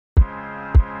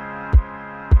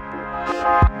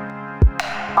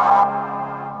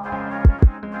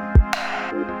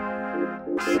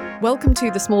Welcome to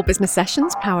the Small Business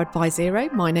Sessions powered by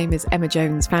Xero. My name is Emma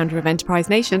Jones, founder of Enterprise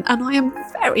Nation, and I am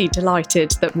very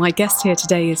delighted that my guest here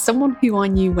today is someone who I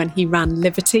knew when he ran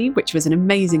Livity, which was an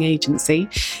amazing agency.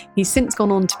 He's since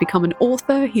gone on to become an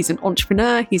author, he's an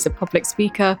entrepreneur, he's a public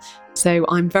speaker. So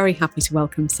I'm very happy to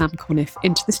welcome Sam Conniff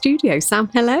into the studio. Sam,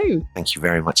 hello. Thank you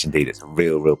very much indeed. It's a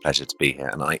real pleasure to be here.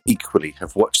 And I equally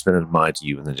have watched and admired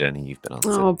you and the journey you've been on.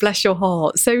 Oh, bless your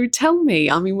heart. So tell me,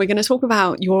 we're going to talk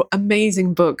about your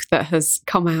amazing book that has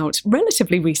come out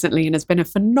relatively recently and has been a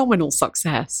phenomenal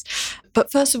success.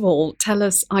 But first of all, tell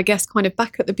us, I guess, kind of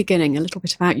back at the beginning, a little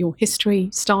bit about your history,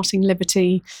 starting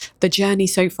Livity, the journey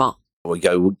so far. Well,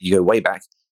 you go way back.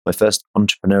 My first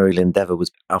entrepreneurial endeavour was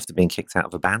after being kicked out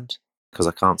of a band because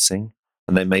I can't sing.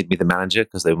 And they made me the manager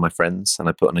because they were my friends. And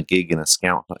I put on a gig in a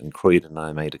scout hut in Croydon and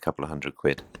I made a couple of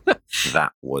 £100.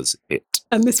 That was it.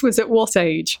 And this was at what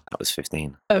age? That was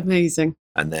 15. Amazing.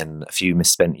 And then a few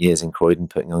misspent years in Croydon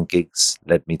putting on gigs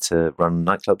led me to run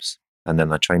nightclubs. And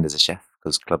then I trained as a chef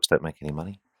because clubs don't make any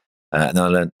money. And then I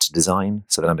learned to design.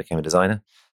 So then I became a designer.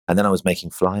 And then I was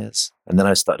making flyers. And then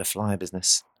I started a flyer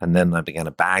business. And then I began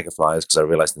a bag of flyers because I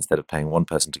realized instead of paying one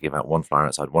person to give out one flyer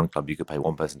outside one club, you could pay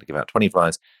one person to give out 20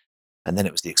 flyers. And then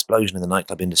it was the explosion in the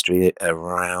nightclub industry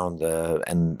around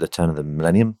the turn of the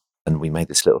millennium. And we made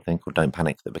this little thing called Don't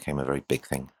Panic that became a very big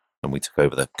thing. And we took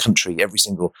over the country, every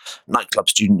single nightclub,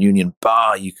 student union,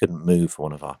 bar, you couldn't move for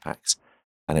one of our packs.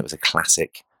 And it was a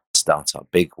classic startup,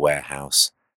 big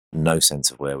warehouse. No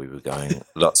sense of where we were going,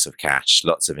 lots of cash,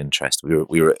 lots of interest.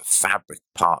 We were a fabric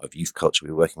part of youth culture.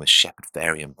 We were working with Shepard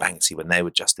Fairey and Banksy when they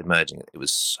were just emerging. It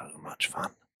was so much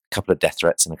fun. A couple of death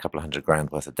threats and a couple of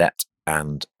 £100 worth of debt.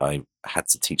 And I had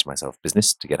to teach myself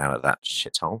business to get out of that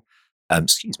shithole.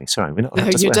 Excuse me, sorry, we're not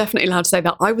allowed to swear. You're definitely allowed to say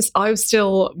that. I was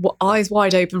still eyes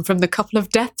wide open from the couple of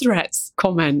death threats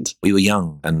comment. We were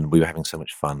young and we were having so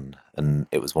much fun. And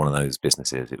it was one of those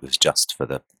businesses. It was just for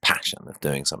the passion of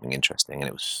doing something interesting. And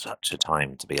it was such a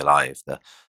time to be alive. The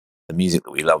music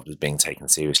that we loved was being taken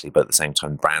seriously, but at the same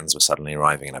time, brands were suddenly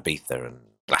arriving in Ibiza and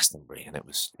Glastonbury, and it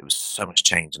was so much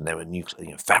change. And there were new,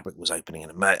 fabric was opening,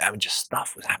 and just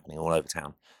stuff was happening all over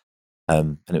town.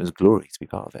 And it was a glory to be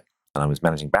part of it. And I was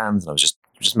managing bands, and I was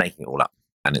just making it all up.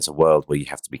 And it's a world where you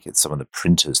have to be. Some of the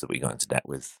printers that we got into debt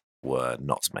with were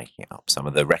not making it up. Some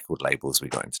of the record labels we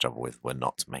got into trouble with were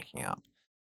not making it up.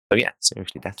 So yeah,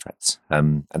 seriously, death threats,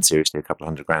 and seriously, a couple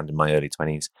of £100 in my early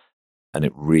 20s. And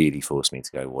it really forced me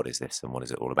to go, what is this and what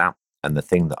is it all about? And the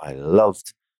thing that I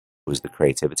loved was the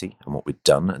creativity and what we'd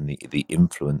done and the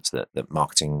influence that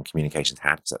marketing communications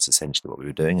had, because that's essentially what we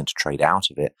were doing. And to trade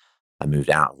out of it, I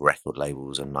moved out of record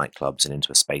labels and nightclubs and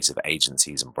into a space of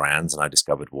agencies and brands. And I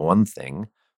discovered one thing,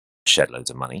 shed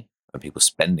loads of money and people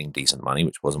spending decent money,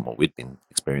 which wasn't what we'd been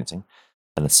experiencing.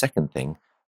 And the second thing,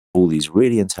 all these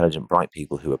really intelligent, bright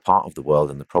people who are part of the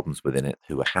world and the problems within it,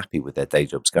 who are happy with their day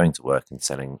jobs, going to work and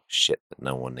selling shit that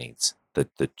no one needs.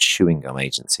 The chewing gum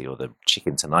agency or the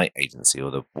Chicken Tonight agency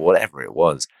or the whatever it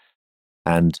was.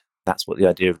 And that's what the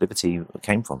idea of Livity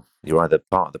came from. You're either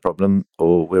part of the problem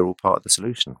or we're all part of the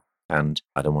solution. And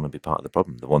I don't want to be part of the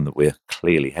problem, the one that we're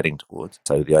clearly heading towards.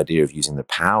 So the idea of using the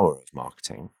power of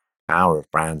marketing, power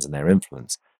of brands and their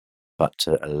influence, but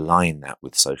to align that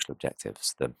with social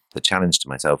objectives. The challenge to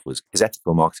myself was, is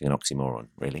ethical marketing an oxymoron,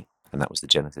 really? And that was the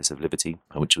genesis of Livity,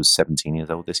 which was 17 years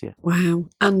old this year. Wow.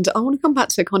 And I want to come back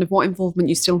to kind of what involvement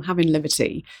you still have in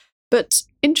Livity. But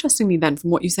interestingly then,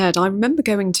 from what you said, I remember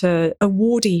going to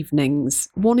award evenings,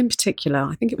 one in particular,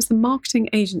 I think it was the Marketing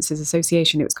Agencies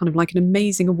Association. It was kind of like an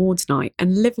amazing awards night.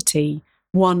 And Livity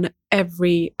won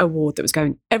every award that was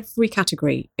going, every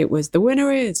category. It was the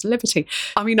winner is Livity.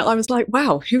 I mean, I was like,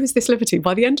 wow, who is this Livity?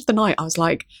 By the end of the night, I was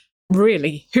like,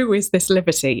 really, who is this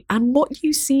Livity? And what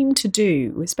you seem to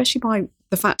do, especially by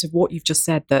the fact of what you've just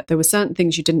said, that there were certain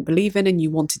things you didn't believe in and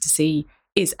you wanted to see,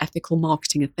 is ethical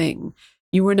marketing a thing?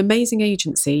 You were an amazing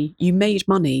agency, you made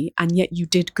money, and yet you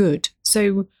did good.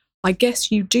 So I guess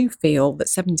you do feel that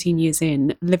 17 years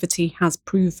in, Livity has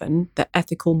proven that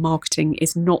ethical marketing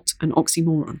is not an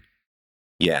oxymoron.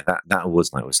 Yeah, that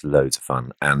awards night was loads of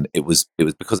fun. And it was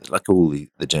because, like all the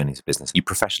journeys of business, you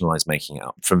professionalize making it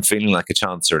up. From feeling like a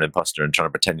chancer and imposter and trying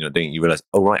to pretend you're not doing it, you realize,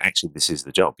 oh, right, actually, this is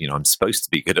the job. I'm supposed to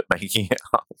be good at making it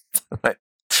up. Right?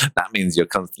 That means you're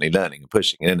constantly learning and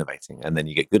pushing and innovating. And then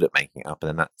you get good at making it up. And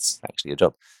then that's actually your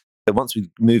job. So once we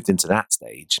moved into that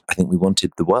stage, I think we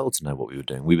wanted the world to know what we were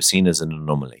doing. We were seen as an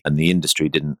anomaly. And the industry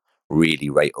didn't really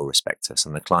rate or respect us.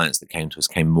 And the clients that came to us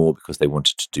came more because they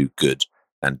wanted to do good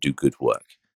and do good work.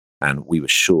 And we were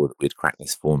sure that we'd crack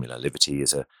this formula. Livity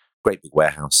is a great big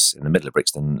warehouse in the middle of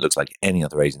Brixton. Looks like any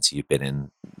other agency you've been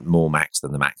in. More Macs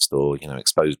than the Mac store.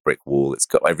 Exposed brick wall. It's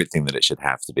got everything that it should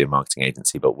have to be a marketing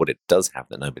agency. But what it does have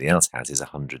that nobody else has is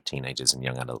 100 teenagers and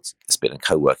young adults. It's been a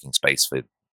co-working space for a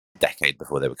decade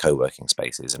before there were co-working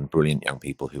spaces, and brilliant young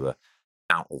people who are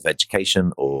out of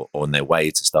education or on their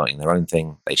way to starting their own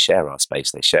thing. They share our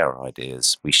space, they share our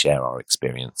ideas, we share our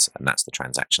experience, and that's the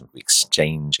transaction. We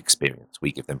exchange experience.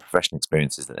 We give them professional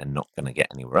experiences that they're not going to get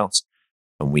anywhere else,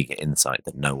 and we get insight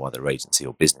that no other agency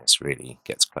or business really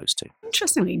gets close to.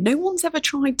 Interestingly, no one's ever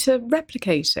tried to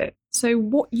replicate it. So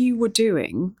what you were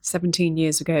doing 17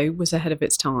 years ago was ahead of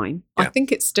its time. Yeah. I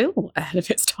think it's still ahead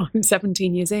of its time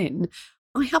 17 years in.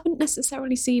 I haven't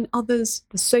necessarily seen others.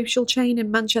 The Social Chain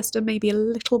in Manchester, maybe a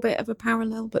little bit of a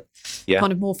parallel, but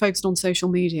kind of more focused on social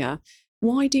media.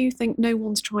 Why do you think no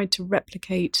one's tried to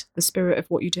replicate the spirit of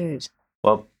what you did?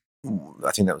 Well,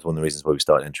 I think that was one of the reasons why we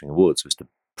started entering awards, was to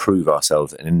prove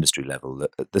ourselves at an industry level.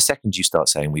 That the second you start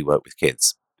saying we work with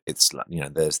kids, it's like,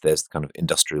 there's kind of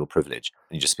industrial privilege,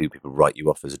 and you just feel people write you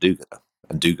off as a do-gooder.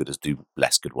 And do-gooders do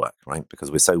less good work, right?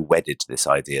 Because we're so wedded to this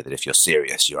idea that if you're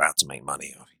serious, you're out to make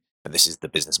money. And this is the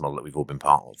business model that we've all been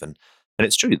part of. And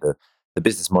it's true, the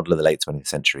business model of the late 20th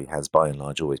century has by and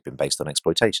large always been based on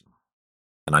exploitation.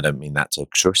 And I don't mean that to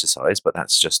criticize, but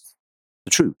that's just the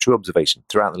true observation.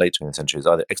 Throughout the late 20th century is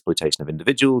either exploitation of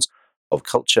individuals, of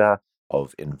culture,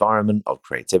 of environment, of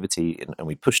creativity, and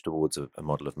we push towards a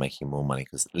model of making more money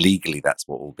because legally that's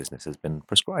what all business has been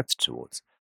prescribed towards.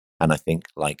 And I think,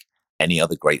 like any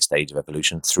other great stage of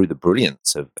evolution, through the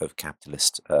brilliance of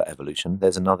capitalist evolution,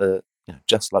 there's another,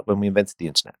 just like when we invented the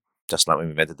internet, just like when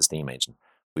we invented the steam engine,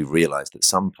 we realized that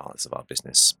some parts of our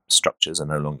business structures are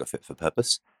no longer fit for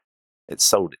purpose. It's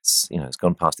sold, it's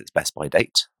gone past its best by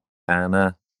date, and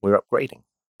we're upgrading.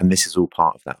 And this is all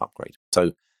part of that upgrade.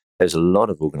 So there's a lot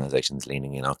of organizations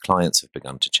leaning in. Our clients have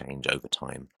begun to change over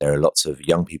time. There are lots of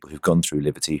young people who've gone through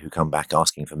Livity who come back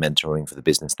asking for mentoring for the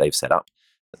business they've set up.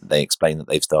 They explain that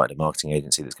they've started a marketing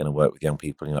agency that's going to work with young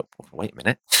people. And you're like, wait a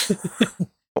minute.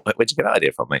 Where'd you get that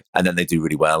idea from, mate? And then they do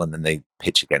really well, and then they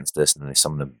pitch against us, and then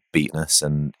some of them beaten us.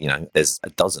 And, there's a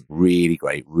dozen really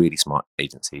great, really smart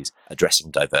agencies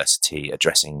addressing diversity,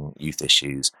 addressing youth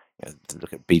issues.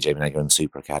 Look at BJ Manega and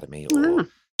Super Academy, or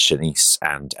Shanice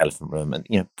and Elephant Room.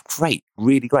 And, great,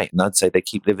 really great. And I'd say they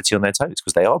keep Livity on their toes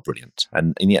because they are brilliant.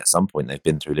 And yet at some point they've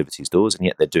been through Livity's doors, and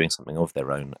yet they're doing something of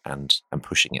their own and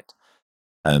pushing it.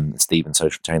 Stephen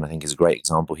Social Chain, I think, is a great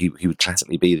example. He would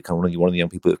classically be one of the young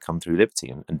people that have come through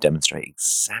Livity and demonstrate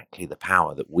exactly the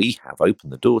power that we have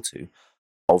opened the door to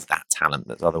of that talent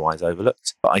that's otherwise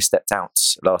overlooked. But I stepped out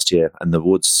last year, and the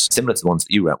awards, similar to the ones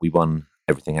that you were at, we won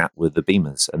everything at with the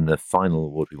Beamers, and the final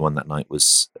award we won that night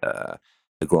was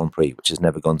the Grand Prix, which has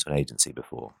never gone to an agency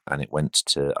before, and it went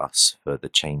to us for the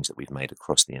change that we've made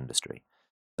across the industry.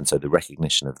 And so the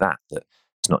recognition of that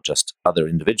it's not just other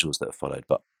individuals that have followed,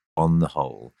 but on the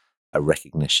whole, a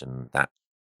recognition that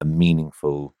a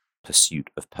meaningful pursuit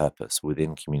of purpose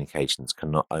within communications can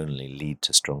not only lead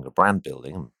to stronger brand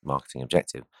building and marketing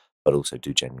objective, but also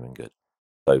do genuine good.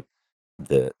 So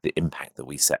the impact that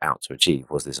we set out to achieve,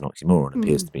 was this an oxymoron? It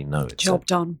appears to be no. It's Job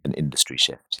done. An industry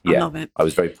shift. I love it. I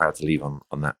was very proud to leave on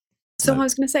that. So I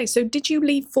was going to say, so did you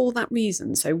leave for that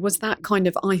reason? So was that kind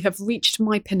of, I have reached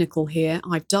my pinnacle here,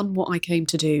 I've done what I came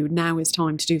to do, now is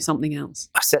time to do something else?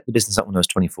 I set the business up when I was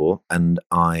 24, and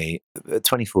at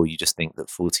 24 you just think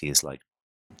that 40 is like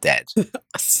dead.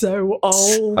 So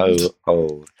old. So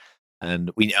old. And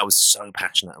I was so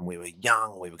passionate, and we were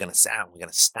young, we were going to set out, we were going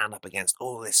to stand up against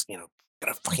all this, going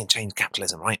to fucking change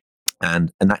capitalism, right?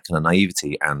 And that kind of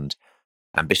naivety and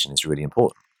ambition is really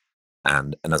important.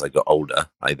 And as I got older,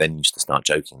 I then used to start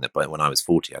joking that when I was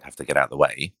 40, I'd have to get out of the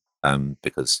way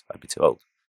because I'd be too old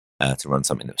to run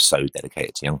something that was so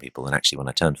dedicated to young people. And actually, when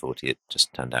I turned 40, it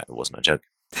just turned out it wasn't a joke.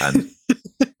 And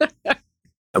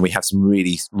we have some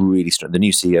really, really strong. The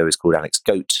new CEO is called Alex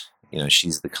Goat.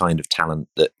 She's the kind of talent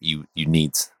that you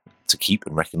need to keep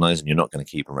and recognize, and you're not going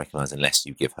to keep and recognize unless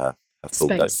you give her a full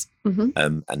dose.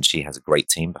 Mm-hmm. And she has a great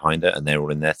team behind her, and they're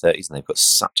all in their 30s, and they've got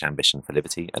such ambition for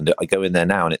Livity. And I go in there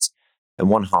now, and in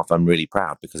one half, I'm really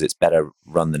proud because it's better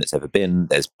run than it's ever been.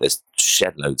 There's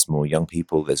shed loads more young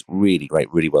people. There's really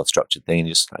great, really well structured thing. And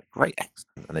you're just like, great,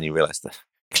 excellent. And then you realise that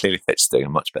clearly they're just doing a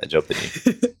much better job than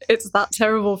you. It's that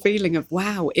terrible feeling of,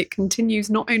 wow, it continues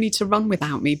not only to run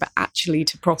without me, but actually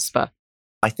to prosper.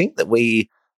 I think that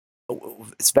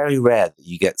it's very rare that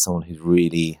you get someone who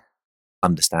really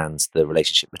understands the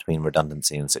relationship between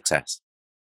redundancy and success.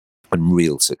 And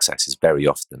real success is very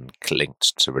often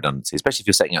linked to redundancy, especially if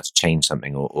you're setting out to change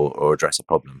something or address a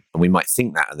problem. And we might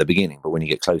think that at the beginning, but when you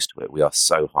get close to it, we are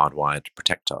so hardwired to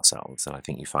protect ourselves. And I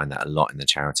think you find that a lot in the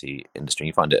charity industry.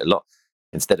 You find it a lot,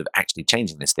 instead of actually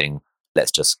changing this thing,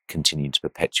 let's just continue to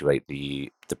perpetuate the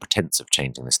pretense of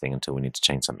changing this thing until we need to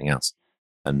change something else.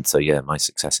 And so, yeah, my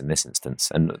success in this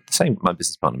instance, and the same, my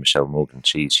business partner, Michelle Morgan,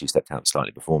 she stepped out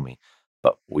slightly before me,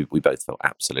 but we both felt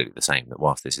absolutely the same, that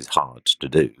whilst this is hard to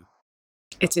do,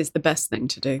 it is the best thing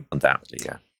to do. Undoubtedly,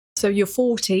 yeah. So you're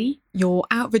 40, you're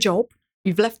out of a job,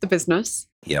 you've left the business,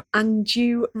 yep, and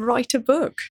you write a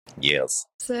book. Yes.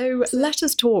 So let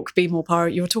us talk Be More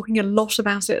Pirate. You're talking a lot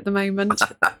about it at the moment.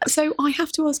 So I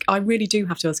have to ask, I really do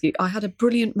have to ask you, I had a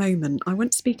brilliant moment. I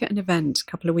went to speak at an event a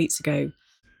couple of weeks ago,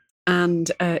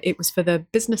 and it was for the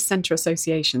Business Centre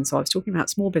Association. So I was talking about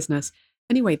small business.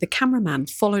 Anyway, the cameraman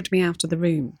followed me out of the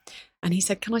room and he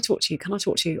said, can I talk to you? Can I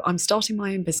talk to you? I'm starting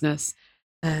my own business.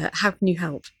 How can you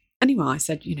help? Anyway, I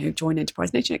said, join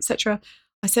Enterprise Nation, etc.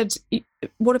 I said,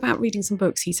 what about reading some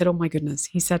books? He said, oh my goodness.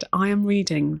 He said, I am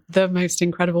reading the most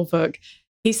incredible book.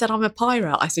 He said, I'm a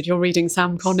pirate. I said, you're reading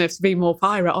Sam Conniff's Be More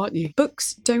Pirate, aren't you?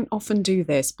 Books don't often do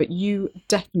this, but you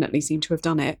definitely seem to have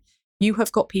done it. You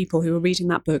have got people who are reading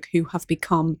that book who have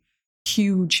become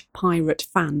huge pirate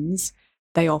fans.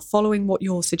 They are following what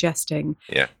you're suggesting.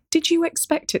 Yeah. Did you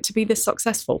expect it to be this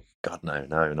successful? God, no,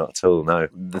 not at all, no.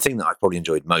 The thing that I've probably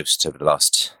enjoyed most over the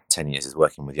last 10 years is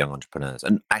working with young entrepreneurs,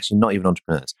 and actually not even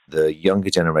entrepreneurs, the younger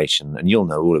generation, and you'll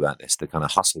know all about this, the kind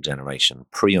of hustle generation,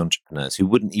 pre-entrepreneurs who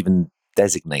wouldn't even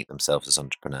designate themselves as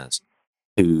entrepreneurs,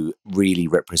 who really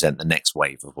represent the next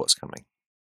wave of what's coming.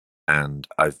 And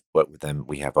I've worked with them.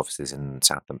 We have offices in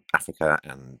South Africa,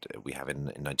 and we have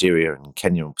in Nigeria and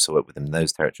Kenya, so I work with them in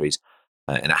those territories.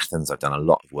 In Athens, I've done a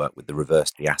lot of work with the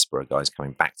reverse diaspora guys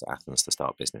coming back to Athens to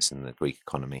start business in the Greek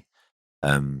economy.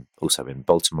 Also in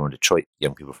Baltimore and Detroit,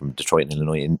 young people from Detroit and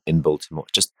Illinois in Baltimore,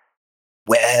 just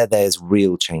where there's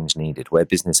real change needed, where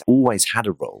business always had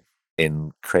a role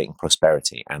in creating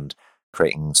prosperity and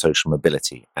creating social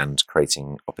mobility and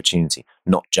creating opportunity,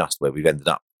 not just where we've ended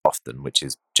up often, which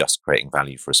is just creating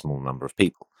value for a small number of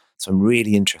people. So I'm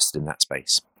really interested in that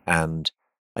space. And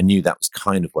I knew that was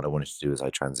kind of what I wanted to do as I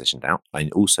transitioned out. I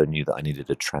also knew that I needed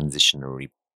a transitionary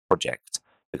project,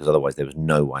 because otherwise there was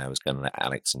no way I was going to let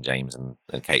Alex and James and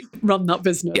Kate run that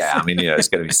business. Yeah, I mean, it's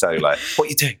going to be so like, what are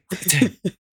you doing? What are you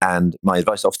doing? And my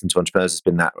advice often to entrepreneurs has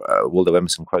been that Waldo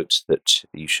Emerson quote that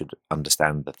you should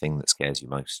understand the thing that scares you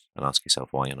most and ask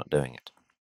yourself why you're not doing it.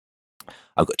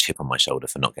 I've got a chip on my shoulder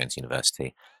for not going to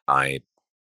university. I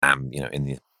am, in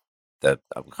the I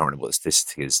can't remember what the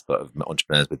statistic is, but of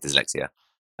entrepreneurs with dyslexia.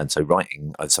 And so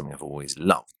writing is something I've always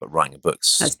loved, but writing a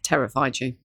book's has terrified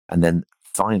you. And then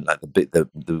find like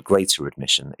the greater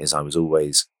admission is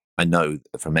I know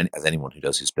from as anyone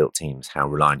who's built teams, how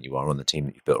reliant you are on the team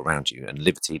that you've built around you. And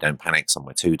Liberty, Don't Panic,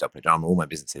 Somewhere To, Double Drama, all my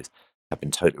businesses have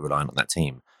been totally reliant on that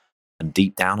team. And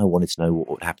deep down, I wanted to know what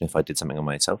would happen if I did something on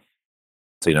myself.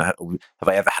 So, have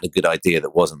I ever had a good idea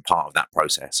that wasn't part of that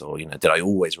process? Or, did I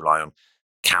always rely on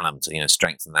Callum to,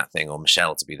 strengthen that thing, or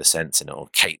Michelle to be the sense in it, or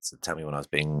Kate to tell me when I was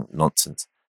being nonsense?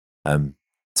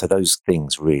 So those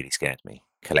things really scared me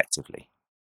collectively.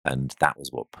 And that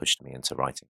was what pushed me into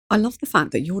writing. I love the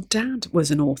fact that your dad was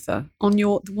an author. On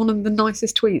one of the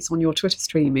nicest tweets on your Twitter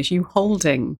stream is you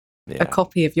holding a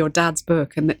copy of your dad's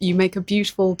book, and that you make a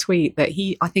beautiful tweet that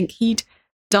I think he'd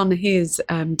done his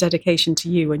dedication to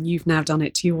you, and you've now done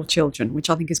it to your children,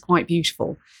 which I think is quite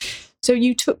beautiful. So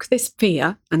you took this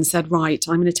fear and said, right,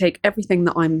 I'm going to take everything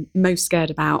that I'm most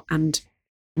scared about and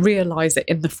realise it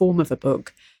in the form of a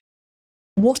book.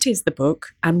 What is the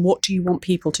book, and what do you want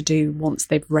people to do once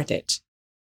they've read it?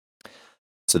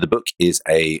 So the book is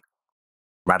a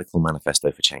radical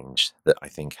manifesto for change that I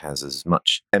think has as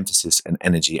much emphasis and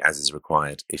energy as is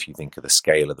required if you think of the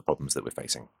scale of the problems that we're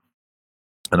facing.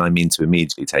 And I mean to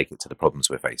immediately take it to the problems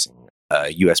we're facing. A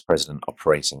US president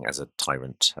operating as a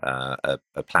tyrant, a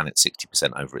planet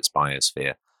 60% over its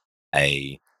biosphere,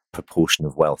 a proportion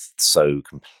of wealth so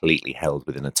completely held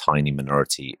within a tiny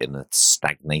minority in a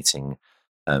stagnating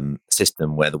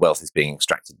system where the wealth is being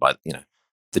extracted by,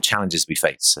 the challenges we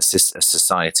face, a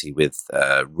society with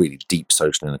really deep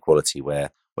social inequality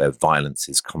where violence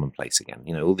is commonplace again,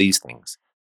 all these things.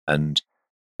 And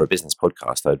for a business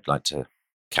podcast, I'd like to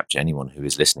capture anyone who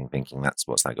is listening thinking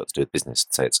what's that got to do with business,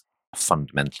 and say it's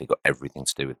fundamentally got everything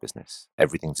to do with business,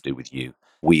 everything to do with you.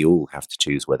 We all have to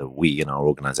choose whether we in our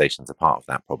organizations are part of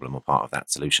that problem or part of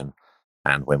that solution.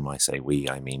 And when I say we,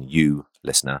 I mean you,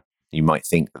 listener. You might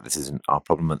think that this isn't our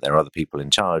problem, that there are other people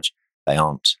in charge. They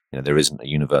aren't. There isn't a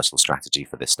universal strategy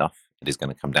for this stuff. It is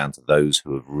going to come down to those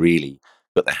who have really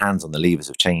got their hands on the levers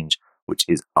of change, which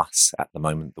is us at the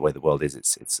moment. The way the world is,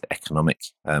 it's economic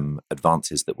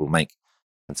advances that we'll make.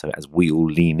 And so as we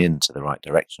all lean into the right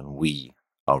direction, we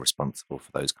are responsible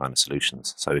for those kind of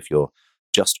solutions. So if you're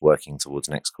just working towards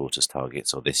next quarter's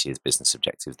targets or this year's business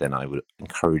objectives, then I would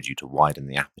encourage you to widen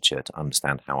the aperture to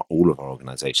understand how all of our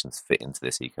organizations fit into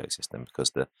this ecosystem,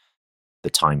 because the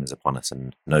time is upon us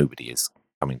and nobody is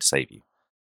coming to save you.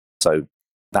 So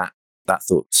that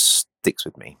thought sticks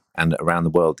with me. And around the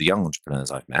world, the young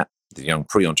entrepreneurs I've met, the young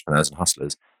pre-entrepreneurs and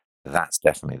hustlers, that's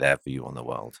definitely their view on the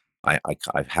world. I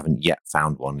haven't yet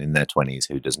found one in their 20s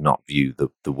who does not view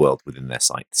the world within their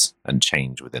sights and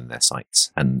change within their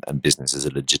sights, and business is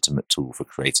a legitimate tool for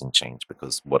creating change,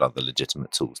 because what other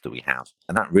legitimate tools do we have?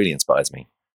 And that really inspires me.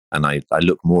 And I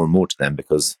look more and more to them,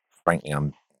 because frankly,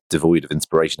 I'm devoid of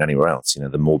inspiration anywhere else.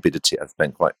 The morbidity, I've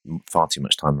spent far too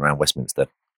much time around Westminster,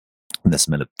 and the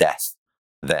smell of death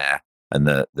there, and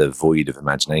the void of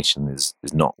imagination is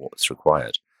not what's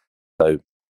required. So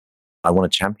I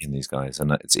want to champion these guys,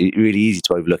 and it's really easy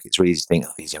to overlook. It's really easy to think,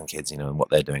 these young kids, and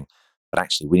what they're doing. But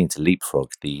actually, we need to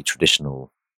leapfrog the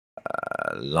traditional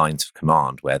lines of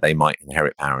command where they might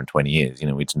inherit power in 20 years.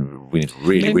 We need to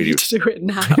really need to do it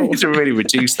now. We need to really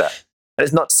reduce that. And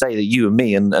it's not to say that you and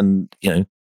me and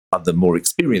other more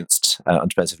experienced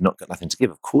entrepreneurs have not got nothing to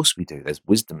give. Of course we do. There's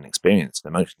wisdom and experience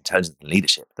and emotional intelligence and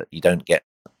leadership that you don't get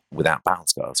without battle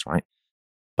scars, right?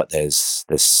 But there's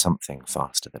something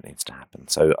faster that needs to happen.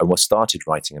 So I started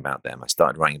writing about them. I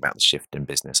started writing about the shift in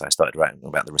business. I started writing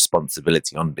about the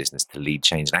responsibility on business to lead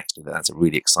change. And actually, that's a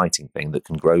really exciting thing that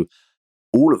can grow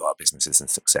all of our businesses and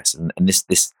success. And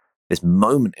this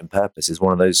moment in purpose is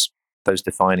one of those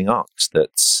defining arcs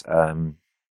that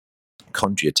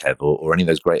Kondratiev or any of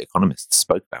those great economists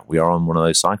spoke about. We are on one of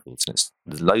those cycles, and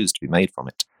there's loads to be made from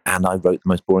it. And I wrote the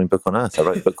most boring book on earth. I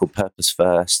wrote a book called Purpose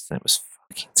First, and it was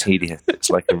fucking tedious. It's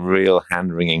like a real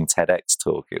hand-wringing TEDx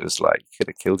talk. It was like, you could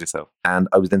have killed yourself. And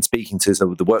I was then speaking to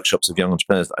some of the workshops of young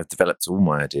entrepreneurs that I've developed all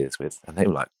my ideas with, and they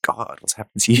were like, God, what's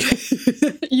happened to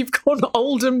you? You've gone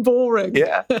old and boring.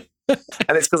 Yeah.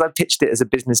 And it's because I pitched it as a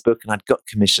business book, and I'd got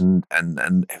commissioned, and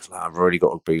it was like, I've already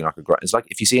got to be like a grunt. It's like,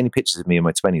 if you see any pictures of me in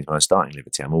my 20s when I was starting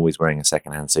Liberty, I'm always wearing a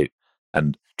second-hand suit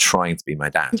and trying to be my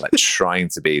dad, like trying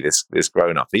to be this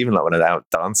grown-up. Even like when I was out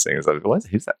dancing, I was like,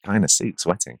 who's that kind of suit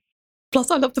sweating?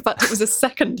 Plus, I love the fact it was a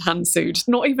second-hand suit,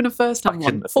 not even a first-hand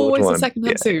one. Always a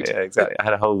second-hand suit. Yeah, exactly. I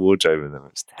had a whole wardrobe of them.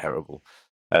 It was terrible.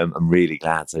 I'm really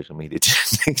glad social media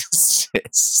didn't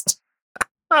exist.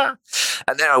 And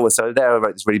there I was. So there I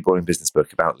wrote this really boring business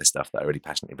book about this stuff that I really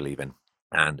passionately believe in.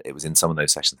 And it was in some of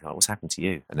those sessions, what's happened to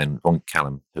you? And then Ron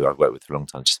Callum, who I've worked with for a long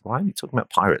time, she said, why are you talking about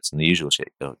pirates and the usual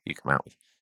shit you come out with?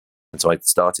 And so I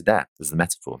started there as the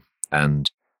metaphor.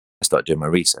 And I started doing my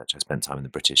research. I spent time in the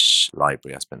British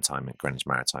Library. I spent time at Greenwich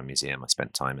Maritime Museum. I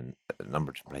spent time in a number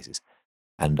of different places.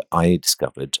 And I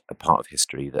discovered a part of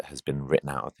history that has been written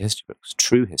out of the history books,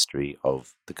 true history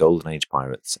of the Golden Age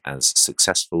pirates as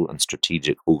successful and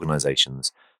strategic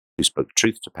organizations who spoke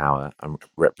truth to power and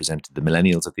represented the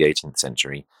millennials of the 18th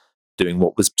century, doing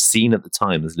what was seen at the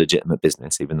time as legitimate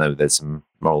business, even though there's some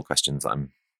moral questions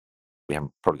we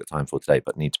haven't probably got time for today,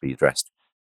 but need to be addressed.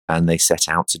 And they set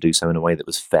out to do so in a way that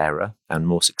was fairer and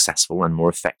more successful and more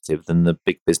effective than the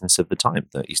big business of the time,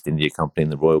 the East India Company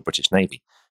and the Royal British Navy.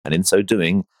 And in so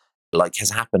doing, like has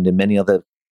happened in many other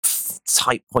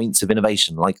tight points of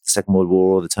innovation, like the Second World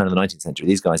War or the turn of the 19th century,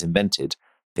 these guys invented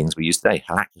things we use today: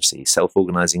 holacracy,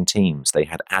 self-organizing teams. They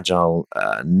had agile,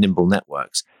 nimble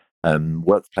networks,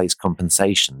 workplace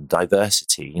compensation,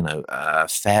 diversity,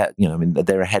 fair,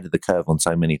 they're ahead of the curve on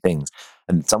so many things.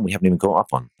 And some we haven't even caught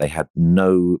up on. They had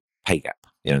no pay gap,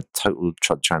 total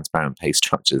transparent pay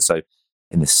structures. So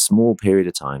in this small period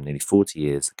of time, nearly 40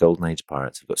 years, the Golden Age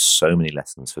pirates have got so many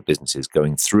lessons for businesses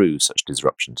going through such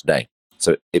disruption today.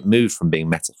 So it moved from being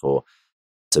metaphor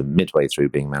to midway through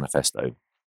being manifesto.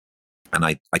 And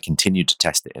I continued to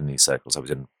test it in these circles. I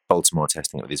was in Baltimore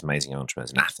testing it with these amazing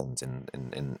entrepreneurs, in Athens, in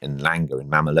Langer, in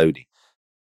Mamelodi.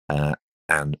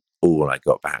 And all I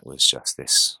got back was just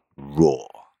this roar.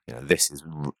 This is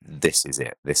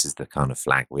it. This is the kind of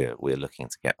flag we're looking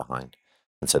to get behind.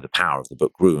 And so the power of the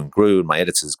book grew and grew, and my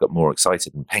editors got more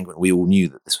excited. And Penguin, we all knew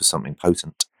that this was something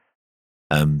potent.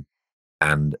 And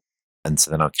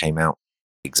so then I came out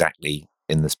exactly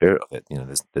in the spirit of it.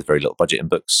 There's very little budget in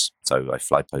books, so I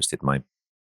fly posted my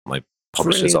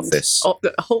publisher's office.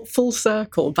 A whole full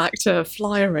circle back to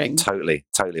flyering. Totally.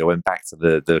 I went back to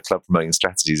the club promoting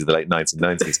strategies of the late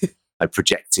 1990s. I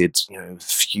projected,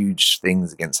 huge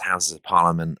things against Houses of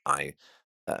Parliament. I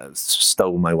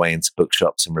stole my way into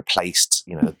bookshops and replaced,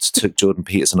 took Jordan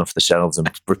Peterson off the shelves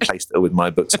and replaced it with my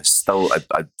books.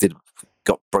 I did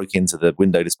broke into the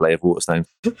window display of Waterstones,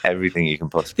 everything you can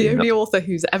possibly. The only author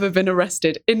who's ever been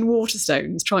arrested in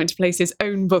Waterstones trying to place his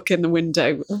own book in the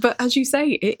window. But as you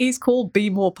say, it is called Be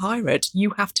More Pirate.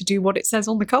 You have to do what it says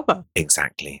on the cover.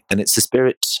 Exactly. And it's the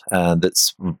spirit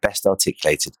that's best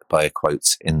articulated by a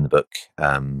quote in the book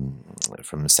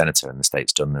from a senator in the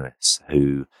States, John Lewis,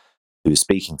 who was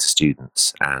speaking to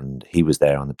students, and he was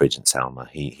there on the bridge in Selma.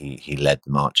 He led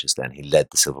the marches then. He led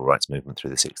the civil rights movement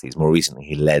through the 60s. More recently,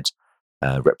 he led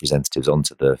representatives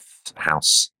onto the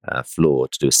House floor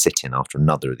to do a sit-in after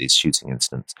another of these shooting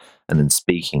incidents. And then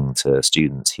speaking to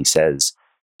students, he says,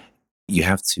 you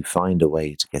have to find a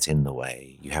way to get in the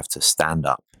way. You have to stand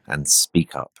up and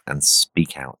speak out.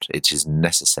 It is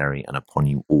necessary and upon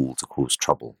you all to cause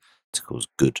trouble, to cause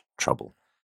good trouble.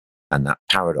 And that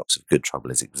paradox of good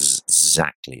trouble is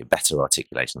exactly a better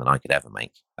articulation than I could ever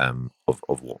make of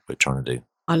what we're trying to do.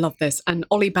 I love this. And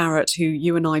Ollie Barrett, who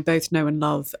you and I both know and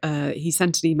love, he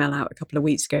sent an email out a couple of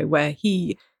weeks ago where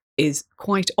he is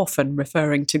quite often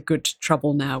referring to good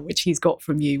trouble now, which he's got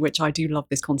from you, which I do love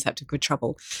this concept of good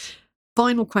trouble.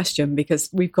 Final question, because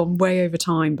we've gone way over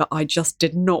time, but I just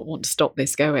did not want to stop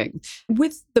this going.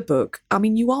 With the book, I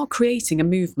mean, you are creating a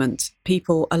movement.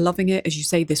 People are loving it. As you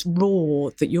say, this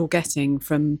roar that you're getting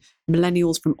from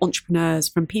millennials, from entrepreneurs,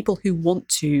 from people who want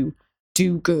to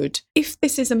do good. If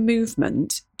this is a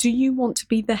movement, do you want to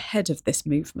be the head of this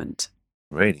movement?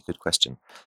 Really good question.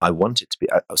 I want it to be.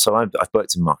 So I've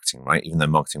worked in marketing, right? Even though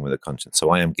marketing with a conscience. So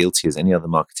I am guilty as any other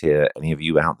marketeer, any of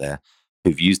you out there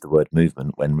who've used the word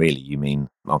movement when really you mean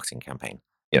marketing campaign,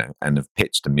 and have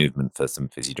pitched a movement for some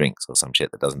fizzy drinks or some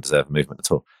shit that doesn't deserve a movement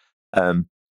at all.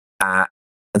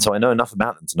 And so I know enough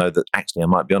about them to know that actually I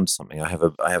might be onto something. I have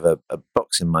a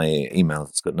box in my email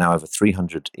that's got now over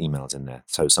 300 emails in there.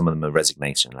 So some of them are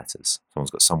resignation letters. Someone's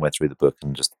got somewhere through the book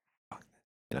and just,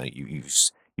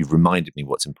 you've reminded me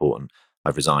what's important.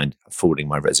 I've resigned, forwarding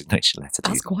my resignation letter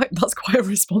to you. That's quite a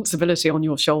responsibility on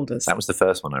your shoulders. That was the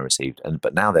first one I received,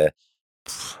 but now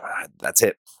that's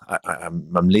it.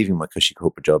 I'm leaving my cushy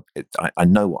corporate job. I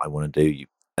know what I want to do,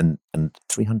 and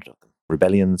 300 of them.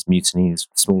 Rebellions, mutinies,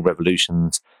 small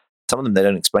revolutions. Some of them, they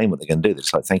don't explain what they're going to do. They're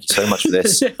just like, thank you so much for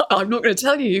this. I'm not going to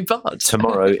tell you, but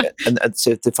tomorrow. and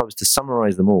so if I was to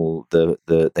summarize them all,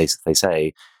 they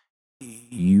say,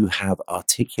 you have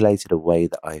articulated a way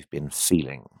that I've been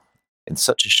feeling in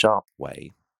such a sharp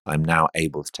way, I'm now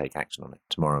able to take action on it.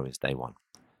 Tomorrow is day one.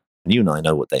 And you and I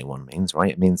know what day one means,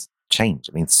 right? It means change.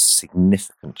 It means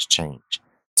significant change.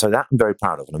 So that I'm very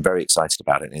proud of, and I'm very excited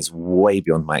about it, and it's way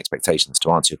beyond my expectations.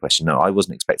 To answer your question, no, I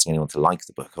wasn't expecting anyone to like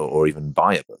the book or even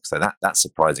buy a book. So that's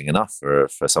surprising enough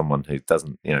for someone who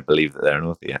doesn't believe that they're an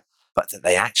author yet. But that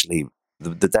they actually,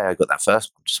 the day I got that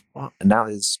first one, just what? And now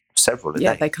there's several a day.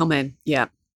 Yeah, they come in. Yeah.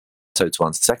 So to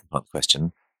answer the second part of the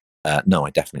question, no, I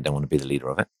definitely don't want to be the leader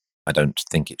of it. I don't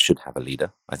think it should have a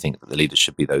leader. I think that the leaders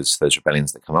should be those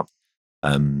rebellions that come up.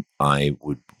 I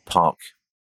would park.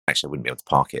 Actually, I wouldn't be able to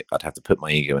park it. I'd have to put my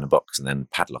ego in a box and then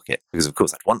padlock it, because of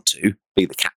course I'd want to be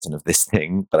the captain of this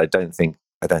thing, but I don't think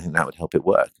that would help it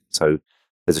work. So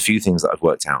there's a few things that I've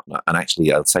worked out, and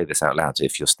actually I'll say this out loud. So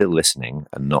if you're still listening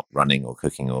and not running or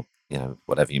cooking or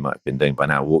whatever you might have been doing by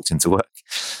now, walked into work,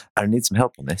 I need some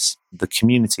help on this. The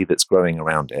community that's growing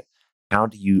around it. How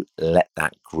do you let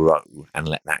that grow and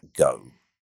let that go?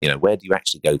 Where do you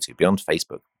actually go to beyond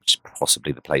Facebook, which is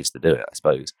possibly the place to do it, I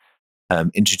suppose.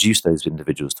 Introduce those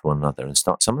individuals to one another and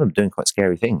start some of them doing quite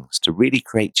scary things. To really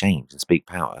create change and speak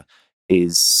power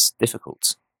is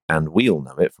difficult. And we all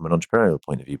know it from an entrepreneurial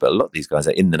point of view, but a lot of these guys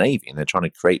are in the Navy and they're trying to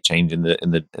create change in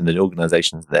the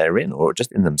organizations they're in, or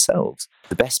just in themselves.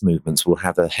 The best movements will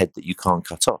have a head that you can't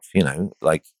cut off,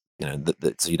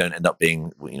 so you don't end up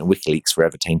being, WikiLeaks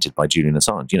forever tainted by Julian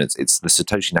Assange. It's the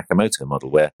Satoshi Nakamoto model,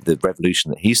 where the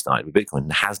revolution that he started with Bitcoin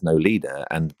has no leader,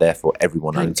 and therefore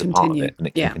everyone owns a part of it, and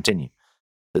it can continue.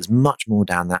 There's much more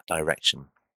down that direction.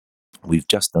 We've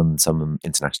just done some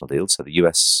international deals. So the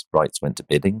US rights went to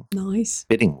bidding. Nice.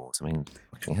 Bidding wars. I mean,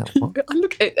 fucking hell. What?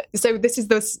 Look at it. So this is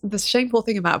the shameful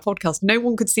thing about a podcast. No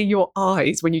one could see your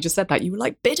eyes when you just said that. You were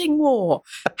like, bidding war.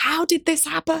 How did this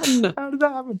happen? How did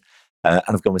that happen? And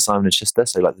I've gone with Simon & Schuster,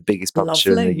 so like the biggest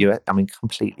publisher in the US. I mean,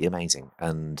 completely amazing.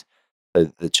 And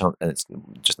the chance, and it's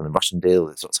just on the Russian deal.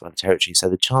 There's lots of other territory. So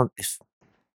the chance, if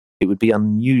it would be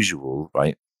unusual,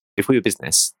 right? If we were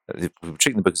business, if we were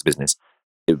treating the book as a business,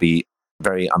 it would be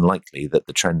very unlikely that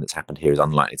the trend that's happened here is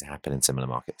unlikely to happen in similar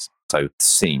markets. So it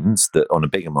seems that on a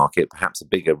bigger market, perhaps a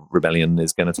bigger rebellion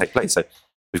is going to take place. So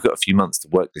we've got a few months to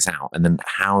work this out. And then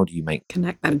how do you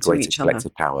connect them to greater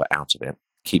collective power out of it?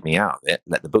 Keep me out of it,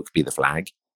 let the book be the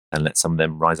flag, and let some of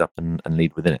them rise up and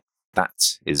lead within it.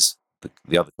 That is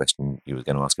the other question you were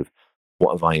going to ask of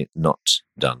What have I not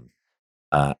done?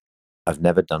 I've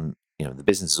never done, the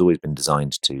business has always been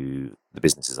designed the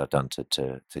businesses I've done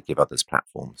to give others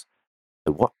platforms.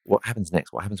 So what happens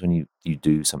next? What happens when you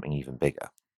do something even bigger?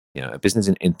 A business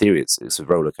in theory, it's a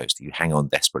roller coaster. You hang on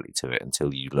desperately to it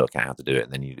until you look at how to do it,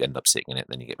 and then you end up sitting in it,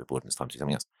 then you get bored and it's time to do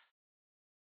something else.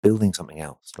 Building something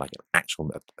else, like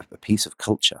a piece of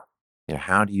culture.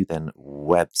 How do you then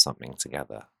web something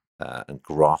together and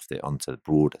graft it onto the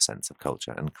broader sense of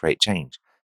culture and create change?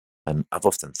 And I've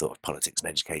often thought of politics and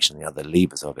education, the other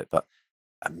levers of it, but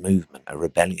a movement, a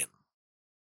rebellion,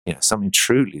 something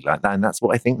truly like that. And that's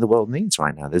what I think the world needs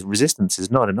right now. There's resistance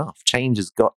is not enough. Change has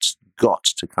got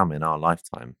to come in our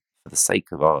lifetime for the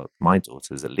sake of my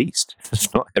daughters, at least. If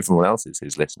it's not everyone else's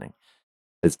who's listening.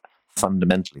 There's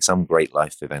fundamentally some great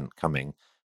life event coming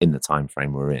in the time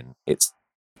frame we're in. It's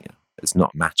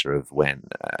not a matter of when.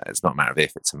 It's not a matter of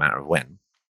if. It's a matter of when.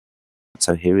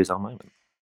 So here is our moment.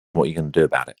 What are you going to do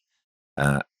about it?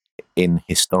 In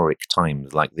historic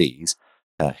times like these,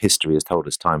 history has told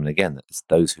us time and again that it's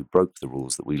those who broke the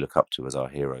rules that we look up to as our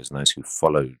heroes, and those who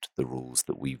followed the rules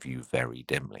that we view very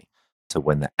dimly. So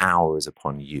when the hour is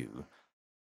upon you,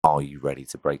 are you ready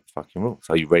to break the fucking rules?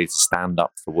 Are you ready to stand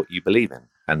up for what you believe in?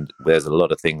 And there's a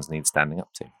lot of things need standing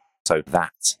up to. So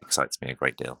that excites me a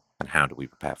great deal. And how do we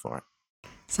prepare for it?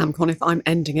 Sam Conniff, I'm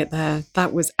ending it there.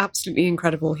 That was absolutely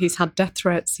incredible. He's had death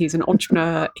threats. He's an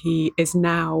entrepreneur. He is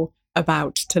now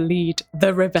about to lead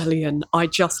the rebellion. I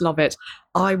just love it.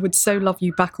 I would so love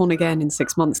you back on again in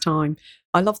 6 months' time.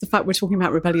 I love the fact we're talking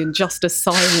about rebellion just as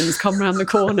sirens come around the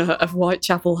corner of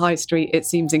Whitechapel High Street. It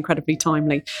seems incredibly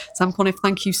timely. Sam Conniff,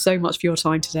 thank you so much for your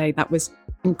time today. That was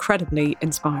incredibly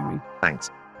inspiring. Thanks.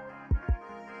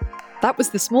 That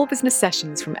was the Small Business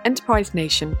Sessions from Enterprise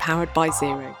Nation, powered by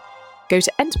Xero. Go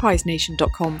to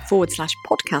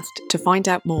enterprisenation.com/podcast to find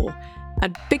out more.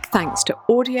 And big thanks to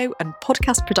audio and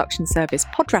podcast production service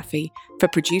Podraffy for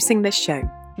producing this show.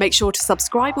 Make sure to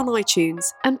subscribe on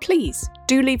iTunes and please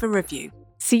do leave a review.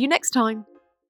 See you next time.